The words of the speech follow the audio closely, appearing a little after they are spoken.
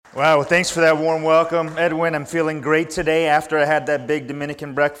Wow, well, thanks for that warm welcome, Edwin. I'm feeling great today. After I had that big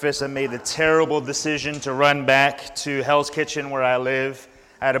Dominican breakfast, I made the terrible decision to run back to Hell's Kitchen where I live.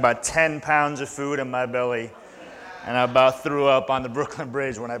 I had about 10 pounds of food in my belly, and I about threw up on the Brooklyn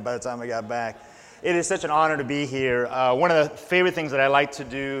Bridge by the time I got back. It is such an honor to be here. One of the favorite things that I like to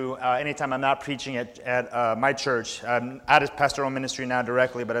do anytime I'm not preaching at my church, I'm out of pastoral ministry now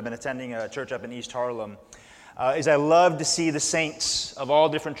directly, but I've been attending a church up in East Harlem, is I love to see the saints of all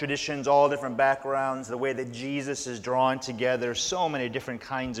different traditions, all different backgrounds, the way that Jesus is drawing together so many different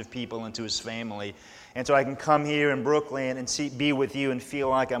kinds of people into his family. And so I can come here in Brooklyn and be with you and feel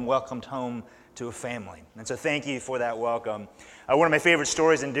like I'm welcomed home to a family. And so thank you for that welcome. One of my favorite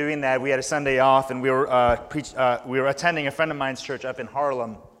stories in doing that, we had a Sunday off and we were attending a friend of mine's church up in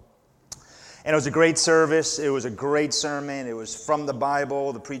Harlem. And it was a great service. It was a great sermon. It was from the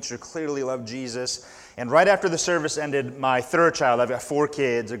Bible. The preacher clearly loved Jesus. And right after the service ended, my third child, I've got 4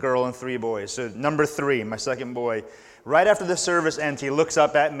 kids, a girl and 3 boys. So number 3, my second boy, right after the service ends, he looks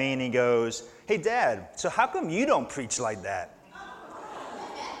up at me and he goes, "Hey, Dad, so how come you don't preach like that?"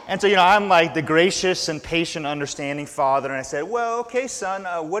 And so, I'm like the gracious and patient, understanding father. And I said, "Well, okay, son,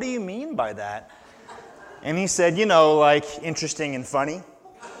 what do you mean by that?" And he said, like interesting and funny.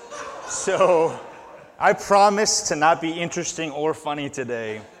 So I promise to not be interesting or funny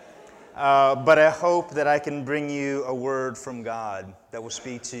today. But I hope that I can bring you a word from God that will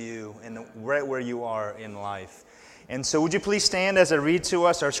speak to you right where you are in life. And so would you please stand as I read to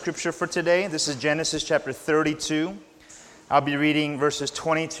us our scripture for today? This is Genesis chapter 32. I'll be reading verses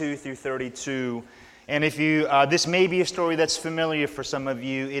 22 through 32. And if this may be a story that's familiar for some of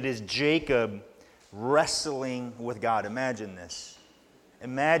you. It is Jacob wrestling with God. Imagine this.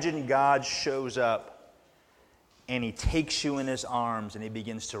 Imagine God shows up and he takes you in his arms and he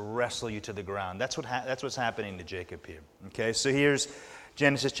begins to wrestle you to the ground. That's what's happening to Jacob here. Okay, so here's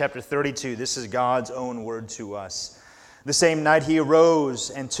Genesis chapter 32. This is God's own word to us. The same night he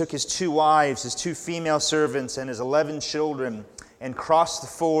arose and took his 2 wives, his 2 female servants, and his 11 children, and crossed the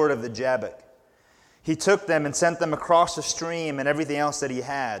ford of the Jabbok. He took them and sent them across the stream and everything else that he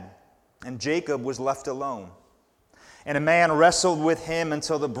had. And Jacob was left alone. And a man wrestled with him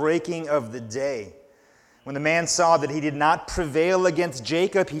until the breaking of the day. When the man saw that he did not prevail against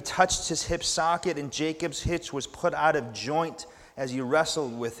Jacob, he touched his hip socket, and Jacob's hitch was put out of joint as he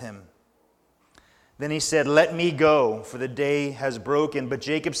wrestled with him. Then he said, "Let me go, for the day has broken." But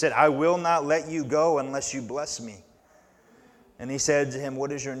Jacob said, "I will not let you go unless you bless me." And he said to him,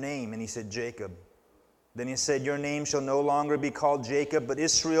 "What is your name?" And he said, "Jacob." Then he said, "Your name shall no longer be called Jacob, but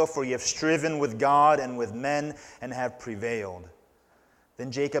Israel, for you have striven with God and with men and have prevailed." Then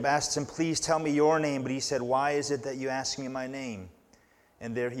Jacob asked him, "Please tell me your name." But he said, "Why is it that you ask me my name?"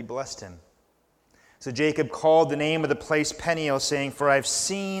 And there he blessed him. So Jacob called the name of the place Peniel, saying, "For I have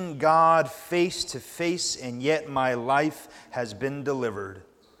seen God face to face, and yet my life has been delivered."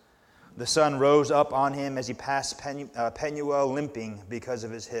 The sun rose up on him as he passed Penuel, limping because of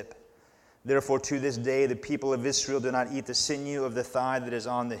his hip. Therefore, to this day, the people of Israel do not eat the sinew of the thigh that is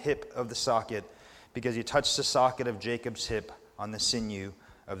on the hip of the socket, because he touched the socket of Jacob's hip on the sinew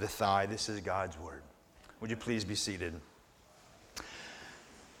of the thigh. This is God's word. Would you please be seated?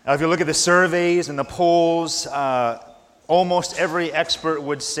 Now, if you look at the surveys and the polls, almost every expert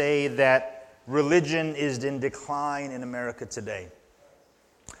would say that religion is in decline in America today.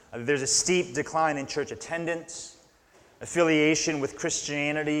 There's a steep decline in church attendance. Affiliation with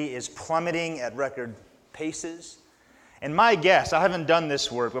Christianity is plummeting at record paces. And my guess, I haven't done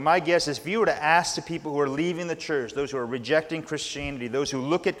this work, but my guess is if you were to ask the people who are leaving the church, those who are rejecting Christianity, those who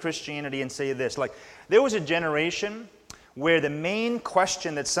look at Christianity and say this, like there was a generation where the main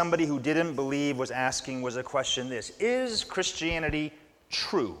question that somebody who didn't believe was asking was a question this: is Christianity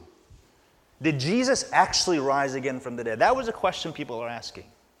true? Did Jesus actually rise again from the dead? That was a question people are asking.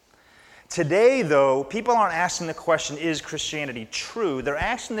 Today, though, people aren't asking the question, is Christianity true? They're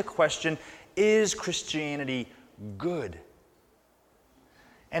asking the question, is Christianity good?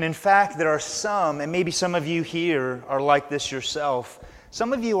 And in fact, there are some, and maybe some of you here are like this yourself,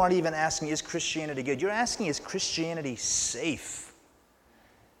 some of you aren't even asking, is Christianity good? You're asking, is Christianity safe?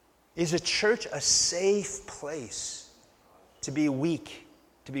 Is a church a safe place to be weak,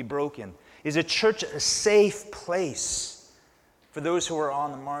 to be broken? Is a church a safe place for those who are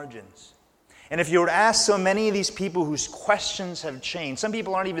on the margins? And if you were to ask so many of these people whose questions have changed, some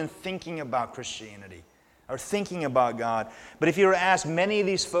people aren't even thinking about Christianity. or thinking about God. But if you were to ask many of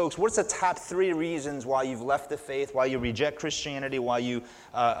these folks, what's the top 3 reasons why you've left the faith, why you reject Christianity, why you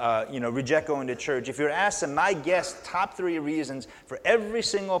reject going to church? If you were to ask them, my guess, top 3 reasons for every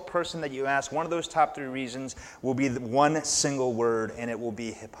single person that you ask, one of those top 3 reasons will be one single word, and it will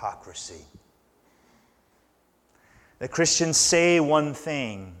be hypocrisy. The Christians say one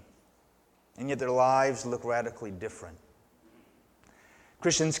thing, and yet their lives look radically different.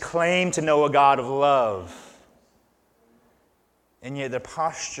 Christians claim to know a God of love, and yet their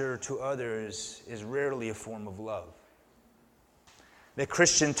posture to others is rarely a form of love. That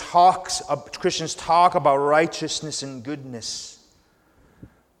Christians talk about righteousness and goodness,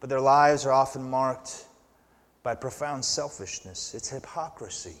 but their lives are often marked by profound selfishness. It's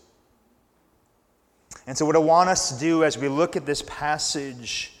hypocrisy. And so what I want us to do as we look at this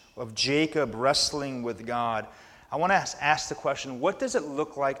passage of Jacob wrestling with God, I want to ask the question, what does it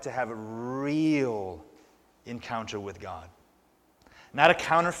look like to have a real encounter with God? Not a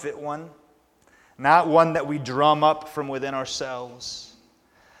counterfeit one, not one that we drum up from within ourselves,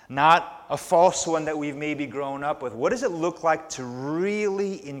 not a false one that we've maybe grown up with. What does it look like to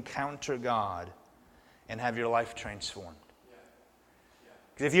really encounter God and have your life transformed?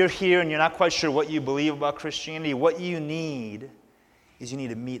 Because if you're here and you're not quite sure what you believe about Christianity, what you need is you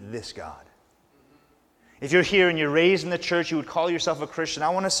need to meet this God. If you're here and you're raised in the church, you would call yourself a Christian, I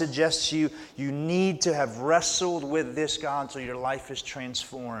want to suggest to you, you need to have wrestled with this God so your life is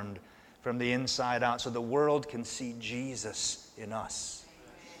transformed from the inside out, so the world can see Jesus in us.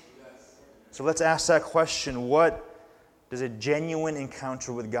 So let's ask that question, what does a genuine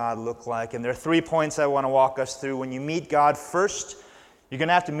encounter with God look like? And there are 3 points I want to walk us through. When you meet God, first, you're going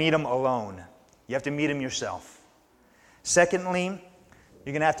to have to meet Him alone. You have to meet Him yourself. Secondly,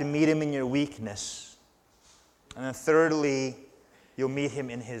 you're going to have to meet Him in your weakness. And then thirdly, you'll meet Him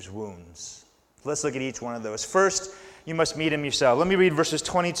in His wounds. Let's look at each one of those. First, you must meet Him yourself. Let me read verses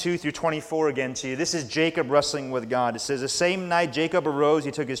 22 through 24 again to you. This is Jacob wrestling with God. It says, the same night Jacob arose,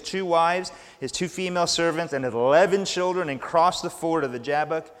 he took his 2 wives, his 2 female servants, and his 11 children, and crossed the ford of the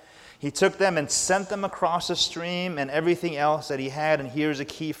Jabbok. He took them and sent them across the stream and everything else that he had. And here's a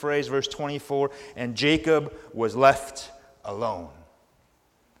key phrase, verse 24, and Jacob was left alone.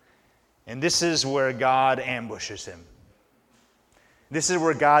 And this is where God ambushes him. This is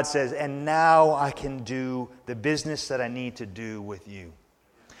where God says, and now I can do the business that I need to do with you.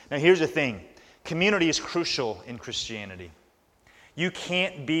 Now here's the thing. Community is crucial in Christianity. You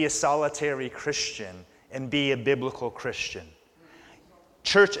can't be a solitary Christian and be a biblical Christian.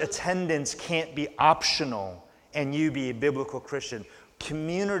 Church attendance can't be optional and you be a biblical Christian.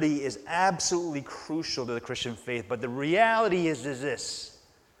 Community is absolutely crucial to the Christian faith, but the reality is this.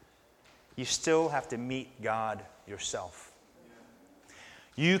 You still have to meet God yourself.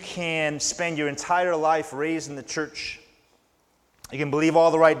 You can spend your entire life raised in the church. You can believe all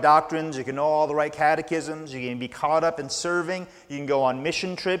the right doctrines. You can know all the right catechisms. You can be caught up in serving. You can go on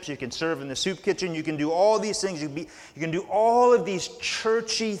mission trips. You can serve in the soup kitchen. You can do all these things. You can do all of these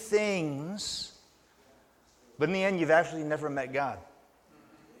churchy things. But in the end, you've actually never met God.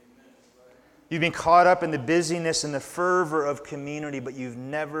 You've been caught up in the busyness and the fervor of community, but you've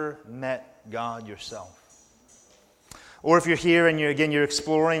never met God yourself. Or if you're here and you're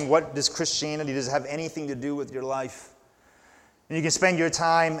exploring what does Christianity, does it have anything to do with your life? And you can spend your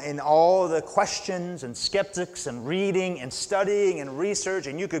time in all the questions and skeptics and reading and studying and research,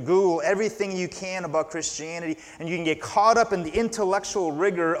 and you could Google everything you can about Christianity, and you can get caught up in the intellectual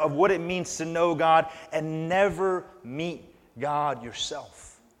rigor of what it means to know God and never meet God yourself.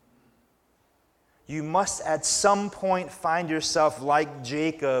 You must at some point find yourself like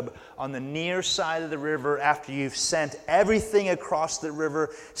Jacob on the near side of the river after you've sent everything across the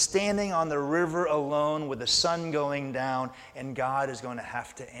river, standing on the river alone with the sun going down, and God is going to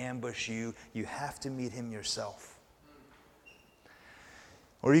have to ambush you. You have to meet Him yourself.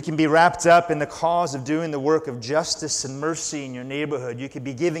 Or you can be wrapped up in the cause of doing the work of justice and mercy in your neighborhood. You could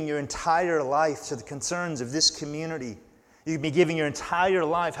be giving your entire life to the concerns of this community. You could be giving your entire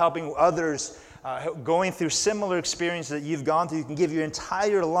life helping others going through similar experiences that you've gone through. You can give your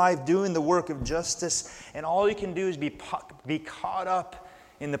entire life doing the work of justice, and all you can do is be caught up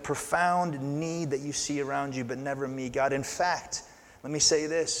in the profound need that you see around you, but never meet God. In fact, let me say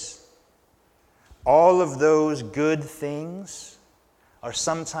this. All of those good things are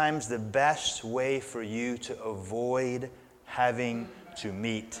sometimes the best way for you to avoid having to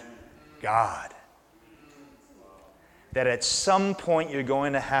meet God. That at some point you're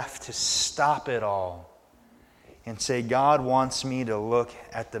going to have to stop it all and say, God wants me to look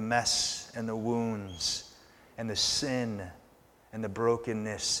at the mess and the wounds and the sin and the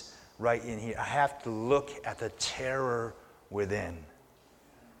brokenness right in here. I have to look at the terror within.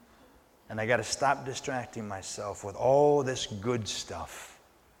 And I got to stop distracting myself with all this good stuff.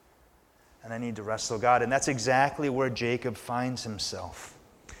 And I need to wrestle God. And that's exactly where Jacob finds himself.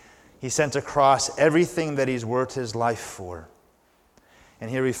 He sent across everything that he's worked his life for. And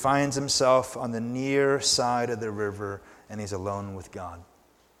here he finds himself on the near side of the river, and he's alone with God.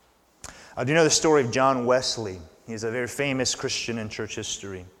 Do you know the story of John Wesley? He's a very famous Christian in church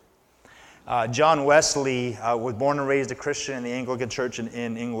history. John Wesley was born and raised a Christian in the Anglican Church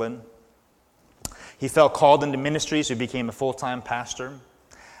in England. He felt called into ministry, so he became a full-time pastor.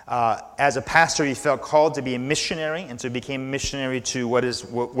 As a pastor, he felt called to be a missionary, and so he became a missionary to what is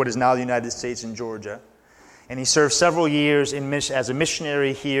now the United States and Georgia. And he served several years as a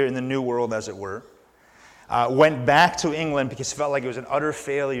missionary here in the New World, as it were. Went back to England because he felt like it was an utter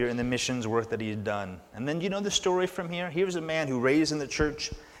failure in the missions work that he had done. And then, you know the story from here? Here's a man who raised in the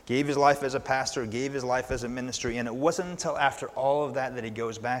church, gave his life as a pastor, gave his life as a ministry, and it wasn't until after all of that he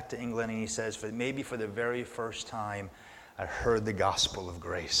goes back to England and he says, maybe for the very first time, I heard the gospel of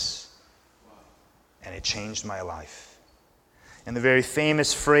grace. And it changed my life. And the very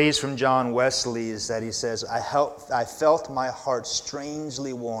famous phrase from John Wesley is that he says, I felt my heart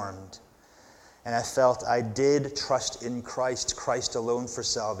strangely warmed. And I felt I did trust in Christ, Christ alone for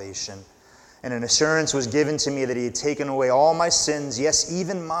salvation. And an assurance was given to me that he had taken away all my sins, yes,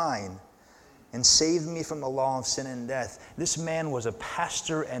 even mine, and saved me from the law of sin and death. This man was a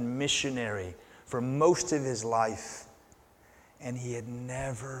pastor and missionary for most of his life, and he had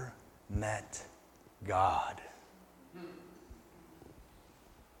never met God.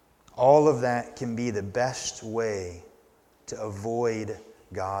 All of that can be the best way to avoid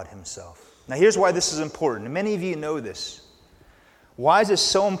God himself. Now here's why this is important. And many of you know this. Why is it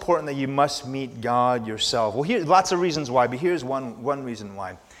so important that you must meet God yourself? Well, here's lots of reasons why, but here's one reason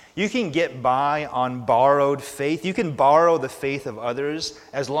why. You can get by on borrowed faith. You can borrow the faith of others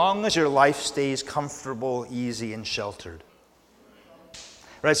as long as your life stays comfortable, easy, and sheltered.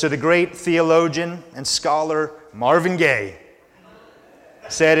 Right, so the great theologian and scholar Marvin Gaye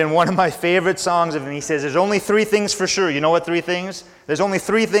said in one of my favorite songs of him, he says, there's only three things for sure. You know what three things? There's only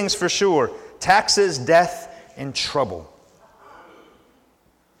three things for sure. Taxes, death, and trouble.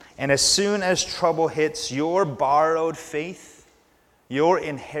 And as soon as trouble hits, your borrowed faith, your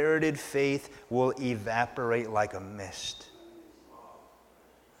inherited faith will evaporate like a mist.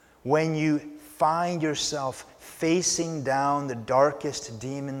 When you find yourself facing down the darkest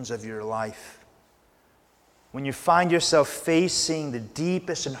demons of your life, when you find yourself facing the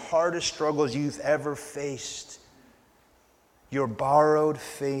deepest and hardest struggles you've ever faced, your borrowed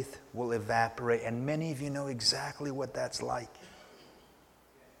faith will evaporate. And many of you know exactly what that's like.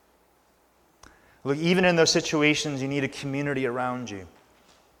 Look, even in those situations, you need a community around you.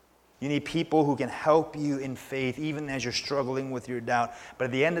 You need people who can help you in faith, even as you're struggling with your doubt. But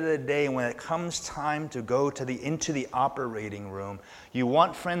at the end of the day, when it comes time to go into the operating room, you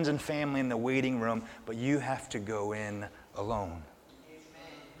want friends and family in the waiting room, but you have to go in alone.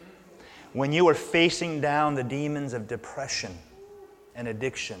 When you are facing down the demons of depression and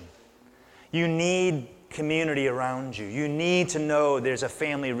addiction, you need community around you. You need to know there's a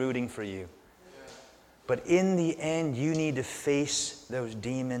family rooting for you. But in the end, you need to face those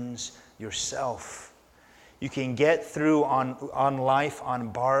demons yourself. You can get through on life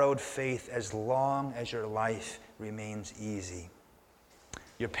on borrowed faith as long as your life remains easy.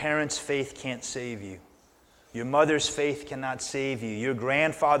 Your parents' faith can't save you. Your mother's faith cannot save you. Your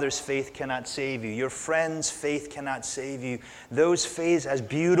grandfather's faith cannot save you. Your friend's faith cannot save you. Those faiths, as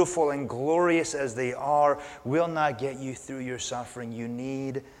beautiful and glorious as they are, will not get you through your suffering. You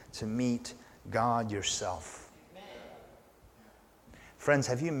need to meet God yourself. Amen. Friends,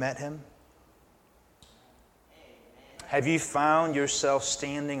 have you met him? Amen. Have you found yourself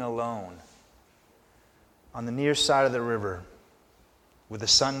standing alone on the near side of the river with the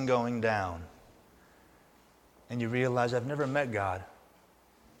sun going down, and you realize, I've never met God,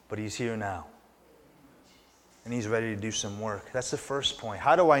 but he's here now, and he's ready to do some work? That's the first point.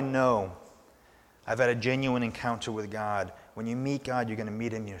 How do I know I've had a genuine encounter with God? When you meet God, you're going to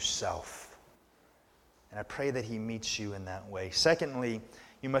meet him yourself. And I pray that he meets you in that way. Secondly,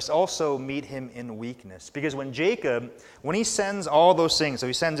 you must also meet him in weakness. Because when he sends all those things, so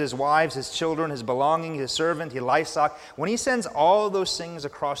he sends his wives, his children, his belongings, his servant, his livestock, when he sends all those things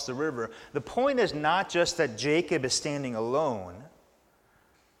across the river, the point is not just that Jacob is standing alone.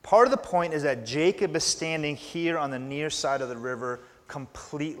 Part of the point is that Jacob is standing here on the near side of the river,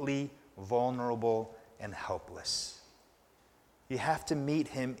 completely vulnerable and helpless. You have to meet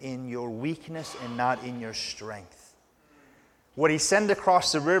him in your weakness and not in your strength. What he sent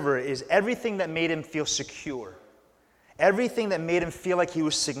across the river is everything that made him feel secure, everything that made him feel like he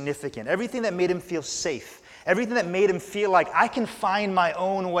was significant, everything that made him feel safe, everything that made him feel like I can find my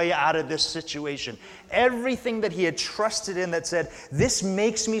own way out of this situation. Everything that he had trusted in that said, this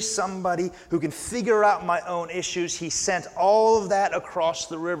makes me somebody who can figure out my own issues. He sent all of that across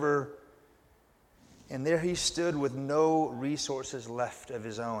the river. And there he stood with no resources left of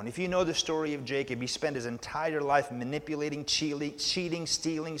his own. If you know the story of Jacob, he spent his entire life manipulating, cheating,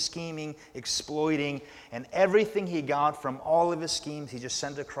 stealing, scheming, exploiting, and everything he got from all of his schemes, he just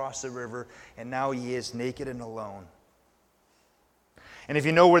sent across the river, and now he is naked and alone. And if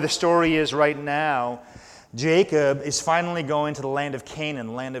you know where the story is right now, Jacob is finally going to the land of Canaan,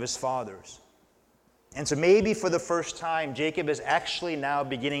 the land of his fathers. And so maybe for the first time, Jacob is actually now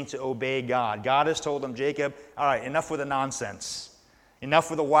beginning to obey God. God has told him, Jacob, all right, enough with the nonsense. Enough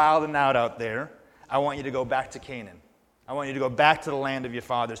with the wild and out there. I want you to go back to Canaan. I want you to go back to the land of your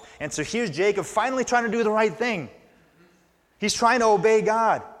fathers. And so here's Jacob finally trying to do the right thing. He's trying to obey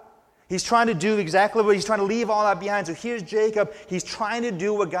God. He's trying to do exactly what he's trying to leave all that behind. So here's Jacob. He's trying to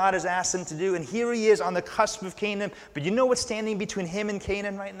do what God has asked him to do. And here he is on the cusp of Canaan. But you know what's standing between him and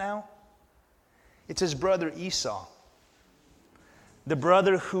Canaan right now? It's his brother Esau, the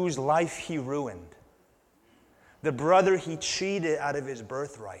brother whose life he ruined, the brother he cheated out of his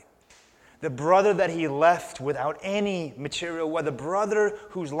birthright, the brother that he left without any material wealth, the brother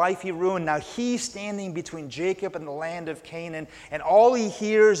whose life he ruined. Now he's standing between Jacob and the land of Canaan, and all he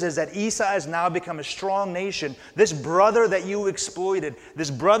hears is that Esau has now become a strong nation. This brother that you exploited,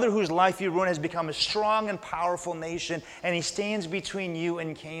 this brother whose life you ruined, has become a strong and powerful nation, and he stands between you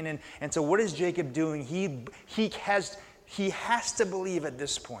and Canaan. And so what is Jacob doing? He has to believe at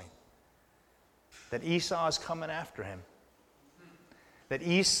this point that Esau is coming after him. That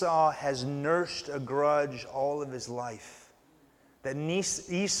Esau has nursed a grudge all of his life. That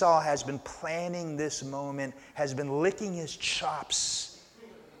Esau has been planning this moment, has been licking his chops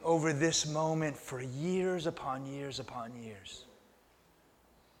over this moment for years upon years upon years.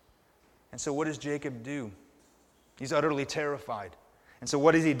 And so what does Jacob do? He's utterly terrified. And so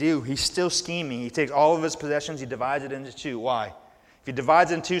what does he do? He's still scheming. He takes all of his possessions, he divides it into two. Why? If he divides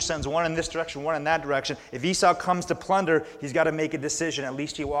it in two, sends one in this direction, one in that direction. If Esau comes to plunder, he's got to make a decision. At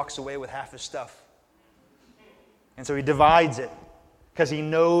least he walks away with half his stuff. And so he divides it because he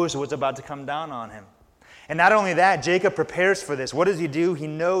knows what's about to come down on him. And not only that, Jacob prepares for this. What does he do? He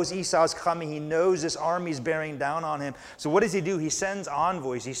knows Esau's coming. He knows this army's bearing down on him. So what does he do? He sends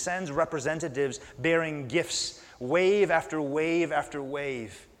envoys. He sends representatives bearing gifts, wave after wave after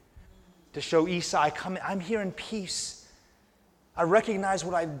wave, to show Esau, I'm here in peace. I recognize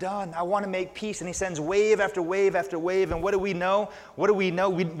what I've done. I want to make peace. And he sends wave after wave after wave. And what do we know? What do we know?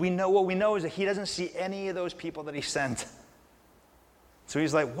 We know what we know is that he doesn't see any of those people that he sent. So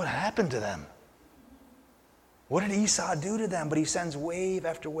he's like, what happened to them? What did Esau do to them? But he sends wave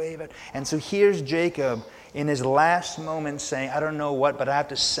after wave. And so here's Jacob in his last moment saying, I don't know what, but I have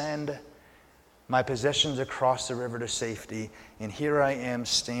to send my possessions across the river to safety. And here I am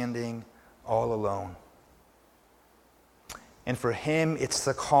standing all alone. And for him, it's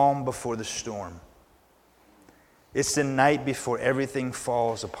the calm before the storm. It's the night before everything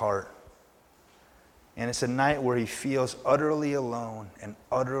falls apart. And it's a night where he feels utterly alone and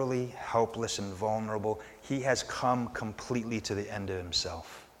utterly helpless and vulnerable. He has come completely to the end of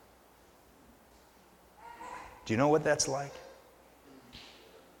himself. Do you know what that's like?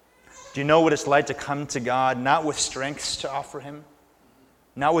 Do you know what it's like to come to God, not with strengths to offer him,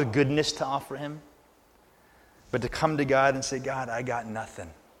 not with goodness to offer him, but to come to God and say, God, I got nothing.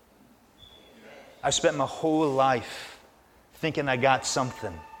 I spent my whole life thinking I got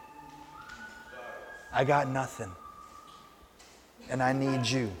something. I got nothing. And I need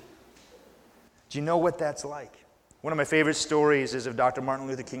you. Do you know what that's like? One of my favorite stories is of Dr. Martin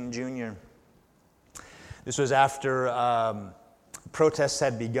Luther King Jr. This was after protests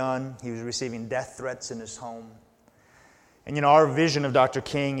had begun. He was receiving death threats in his home. And our vision of Dr.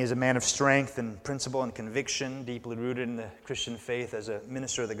 King is a man of strength and principle and conviction, deeply rooted in the Christian faith as a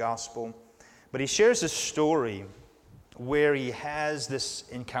minister of the gospel. But he shares this story where he has this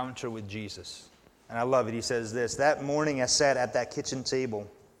encounter with Jesus. And I love it. He says this, that morning I sat at that kitchen table,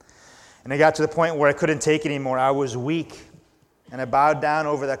 and I got to the point where I couldn't take it anymore. I was weak, and I bowed down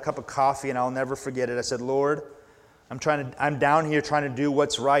over that cup of coffee, and I'll never forget it. I said, Lord, I'm down here trying to do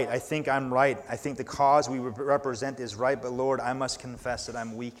what's right. I think I'm right. I think the cause we represent is right. But Lord, I must confess that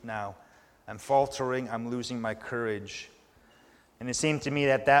I'm weak now. I'm faltering. I'm losing my courage. And it seemed to me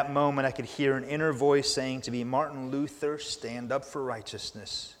that at that moment I could hear an inner voice saying to me, Martin Luther, stand up for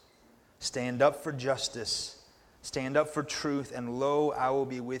righteousness. Stand up for justice. Stand up for truth, and lo, I will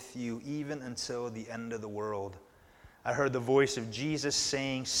be with you even until the end of the world. I heard the voice of Jesus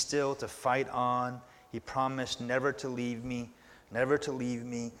saying still to fight on. He promised never to leave me, never to leave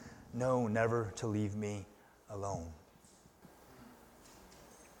me, no, never to leave me alone.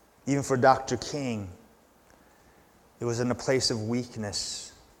 Even for Dr. King, it was in a place of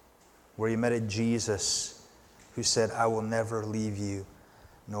weakness where he met a Jesus who said, I will never leave you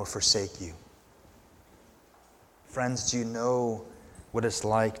nor forsake you. Friends, do you know what it's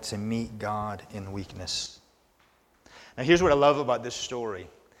like to meet God in weakness? Now, here's what I love about this story.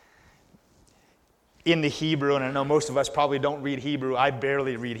 In the Hebrew, and I know most of us probably don't read Hebrew. I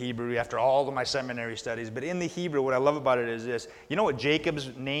barely read Hebrew after all of my seminary studies. But in the Hebrew, what I love about it is this. You know what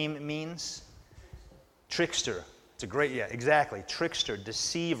Jacob's name means? Trickster. It's a great, exactly. Trickster,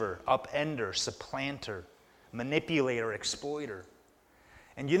 deceiver, upender, supplanter, manipulator, exploiter.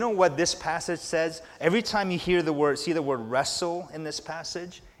 And you know what this passage says? Every time you see the word wrestle in this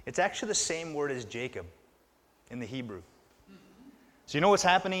passage, it's actually the same word as Jacob in the Hebrew. So you know what's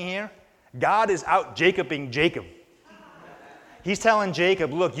happening here? God is out Jacobing Jacob. He's telling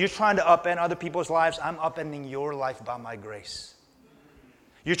Jacob, look, you're trying to upend other people's lives. I'm upending your life by my grace.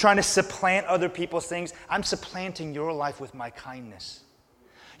 You're trying to supplant other people's things. I'm supplanting your life with my kindness.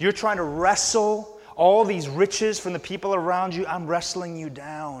 You're trying to wrestle all these riches from the people around you. I'm wrestling you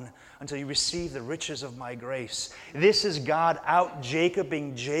down until you receive the riches of my grace. This is God out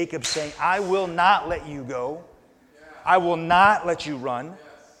Jacobing Jacob, saying, I will not let you go. I will not let you run.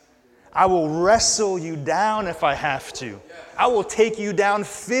 I will wrestle you down if I have to. I will take you down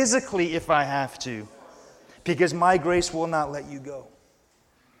physically if I have to, because my grace will not let you go.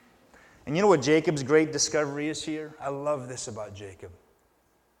 And you know what Jacob's great discovery is here? I love this about Jacob.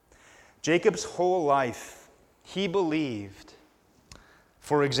 Jacob's whole life, he believed,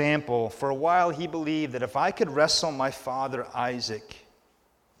 for example, for a while he believed that if I could wrestle my father Isaac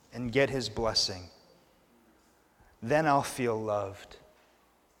and get his blessing, then I'll feel loved.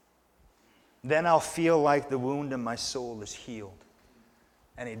 Then I'll feel like the wound in my soul is healed.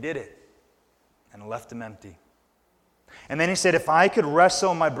 And he did it and left him empty. And then he said, if I could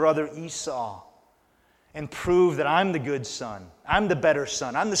wrestle my brother Esau and prove that I'm the good son, I'm the better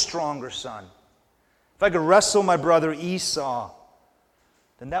son, I'm the stronger son, if I could wrestle my brother Esau,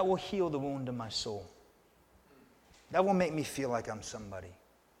 then that will heal the wound in my soul. That will make me feel like I'm somebody.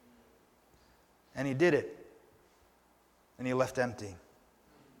 And he did it. And he left empty.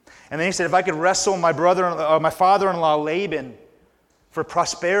 And then he said, if I could wrestle my father-in-law Laban for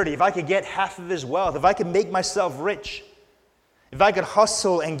prosperity, if I could get half of his wealth, if I could make myself rich, if I could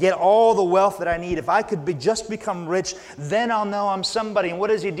hustle and get all the wealth that I need, if I could just become rich, then I'll know I'm somebody. And what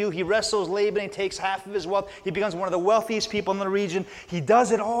does he do? He wrestles Laban, he takes half of his wealth, he becomes one of the wealthiest people in the region. He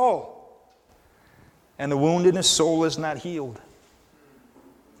does it all. And the wound in his soul is not healed.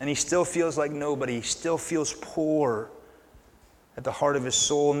 And he still feels like nobody. He still feels poor at the heart of his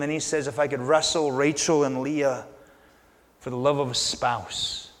soul. And then he says, if I could wrestle Rachel and Leah for the love of a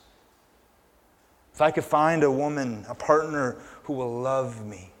spouse, if I could find a woman, a partner who will love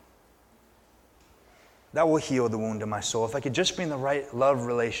me, that will heal the wound in my soul. If I could just be in the right love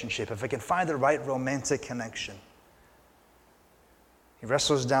relationship, if I can find the right romantic connection. He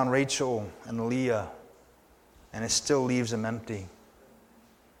wrestles down Rachel and Leah, and it still leaves him empty.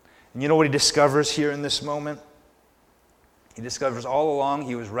 And you know what he discovers here in this moment? He discovers all along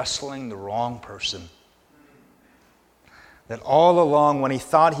he was wrestling the wrong person. That all along when he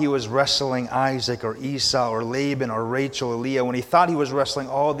thought he was wrestling Isaac or Esau or Laban or Rachel or Leah, when he thought he was wrestling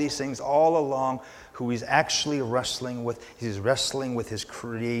all these things, all along who he's actually wrestling with, he's wrestling with his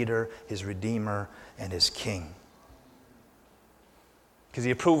Creator, his Redeemer, and his King. Because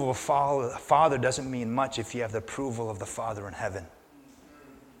the approval of a father doesn't mean much if you have the approval of the Father in heaven.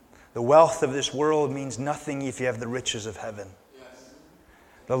 The wealth of this world means nothing if you have the riches of heaven. Yes.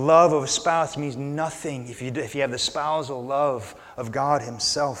 The love of a spouse means nothing if you have the spousal love of God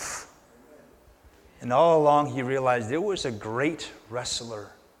Himself. And all along he realized there was a great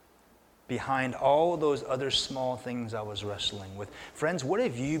wrestler behind all those other small things I was wrestling with. Friends, what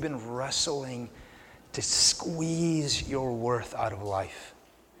have you been wrestling to squeeze your worth out of life?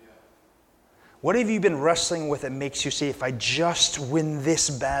 What have you been wrestling with that makes you say, if I just win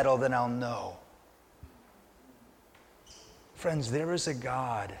this battle, then I'll know? Friends, there is a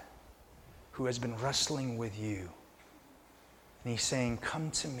God who has been wrestling with you. And He's saying,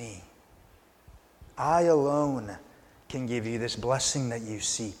 come to me. I alone can give you this blessing that you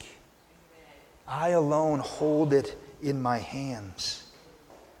seek. I alone hold it in my hands.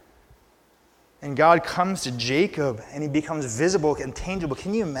 And God comes to Jacob and He becomes visible and tangible.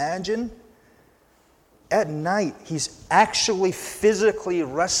 Can you imagine? at night, he's actually physically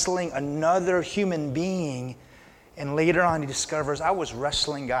wrestling another human being. And later on, he discovers, I was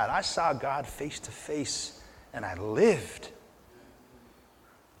wrestling God. I saw God face to face, and I lived.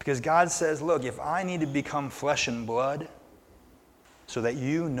 Because God says, look, if I need to become flesh and blood so that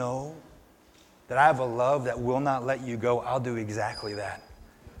you know that I have a love that will not let you go, I'll do exactly that.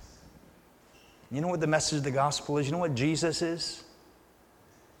 You know what the message of the gospel is? You know what Jesus is?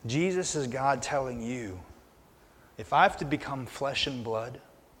 Jesus is God telling you, if I have to become flesh and blood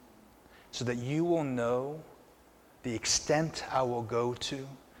so that you will know the extent I will go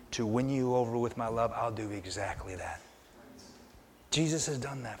to win you over with my love, I'll do exactly that. Jesus has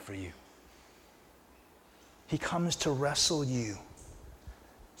done that for you. He comes to wrestle you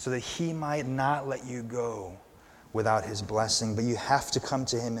so that he might not let you go without his blessing, but you have to come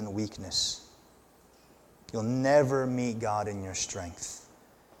to him in weakness. You'll never meet God in your strength.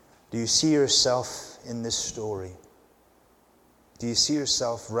 Do you see yourself in this story? Do you see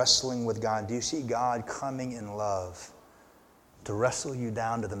yourself wrestling with God? Do you see God coming in love to wrestle you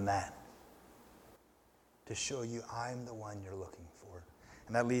down to the mat, to show you I'm the one you're looking for?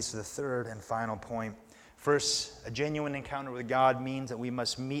 And that leads to the third and final point. First, a genuine encounter with God means that we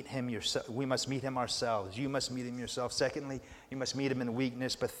must meet him ourselves. You must meet him yourself. Secondly, you must meet him in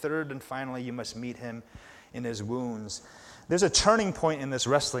weakness. But third and finally, you must meet him in his wounds. There's a turning point in this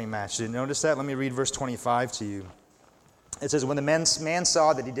wrestling match. Did you notice that? Let me read verse 25 to you. It says, when the man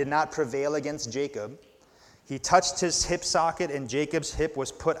saw that he did not prevail against Jacob, he touched his hip socket, and Jacob's hip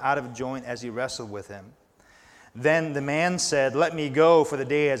was put out of joint as he wrestled with him. Then the man said, let me go, for the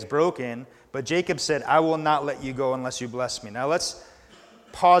day has broken. But Jacob said, I will not let you go unless you bless me. Now let's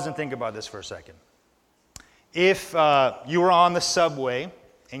pause and think about this for a second. If you were on the subway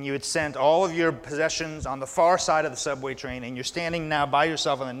and you had sent all of your possessions on the far side of the subway train, and you're standing now by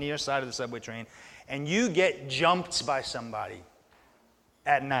yourself on the near side of the subway train, and you get jumped by somebody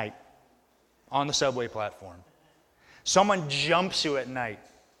at night on the subway platform. Someone jumps you at night,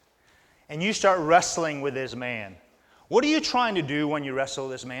 and you start wrestling with this man. What are you trying to do when you wrestle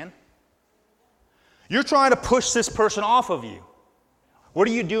this man? You're trying to push this person off of you. What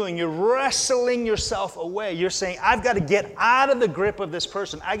are you doing? You're wrestling yourself away. You're saying, I've got to get out of the grip of this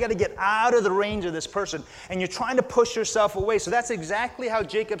person. I've got to get out of the range of this person. And you're trying to push yourself away. So that's exactly how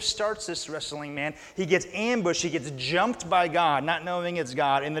Jacob starts this wrestling, man. He gets ambushed. He gets jumped by God, not knowing it's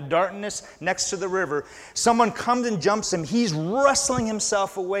God. In the darkness next to the river, someone comes and jumps him. He's wrestling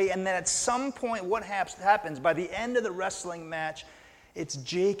himself away. And then at some point, what happens? By the end of the wrestling match, it's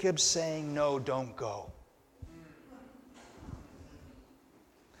Jacob saying, no, don't go.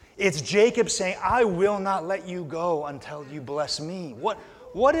 It's Jacob saying, I will not let you go until you bless me.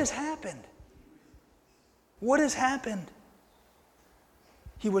 What has happened? What has happened?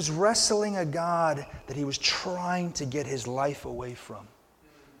 He was wrestling a God that he was trying to get his life away from.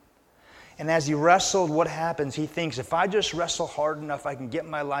 And as he wrestled, what happens? He thinks, if I just wrestle hard enough, I can get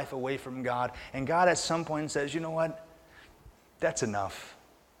my life away from God. And God at some point says, you know what? That's enough.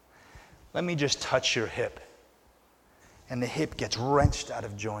 Let me just touch your hip. And the hip gets wrenched out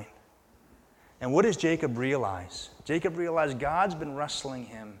of joint. And what does Jacob realize? Jacob realized God's been wrestling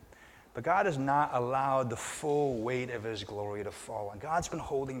him, but God has not allowed the full weight of his glory to fall on. God's been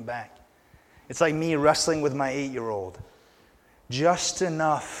holding back. It's like me wrestling with my 8-year-old. Just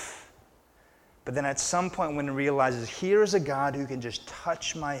enough. But then at some point when he realizes, here's a God who can just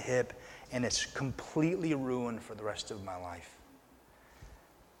touch my hip and it's completely ruined for the rest of my life.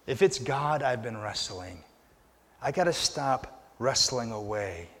 If it's God I've been wrestling, I got to stop wrestling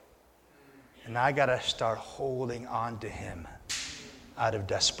away. And I got to start holding on to him out of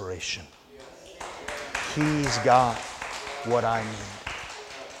desperation. He's got what I need.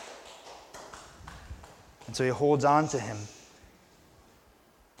 And so he holds on to him.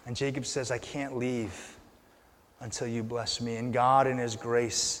 And Jacob says, I can't leave until you bless me. And God in his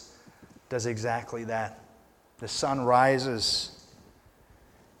grace does exactly that. The sun rises.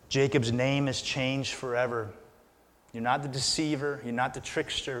 Jacob's name is changed forever. You're not the deceiver. You're not the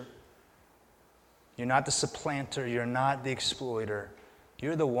trickster. You're not the supplanter. You're not the exploiter.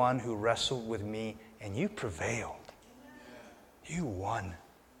 You're the one who wrestled with me, and you prevailed. You won.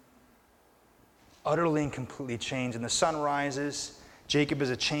 Utterly and completely changed. And the sun rises. Jacob is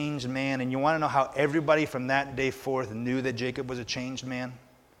a changed man. And you want to know how everybody from that day forth knew that Jacob was a changed man?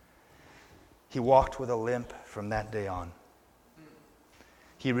 He walked with a limp from that day on.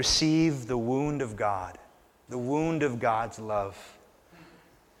 He received the wound of God, the wound of God's love.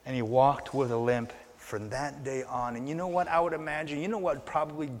 And he walked with a limp from that day on. And you know what I would imagine? You know what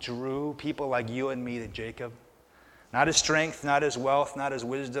probably drew people like you and me to Jacob? Not his strength, not his wealth, not his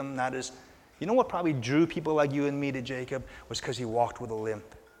wisdom, not his You know what probably drew people like you and me to Jacob? Was because he walked with a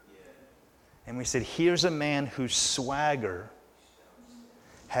limp. And we said, here's a man whose swagger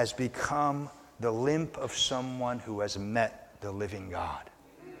has become the limp of someone who has met the living God.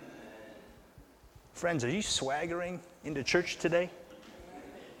 Friends, are you swaggering into church today?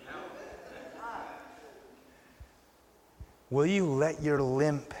 Will you let your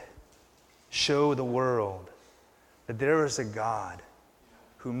limp show the world that there is a God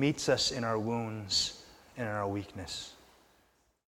who meets us in our wounds and in our weakness?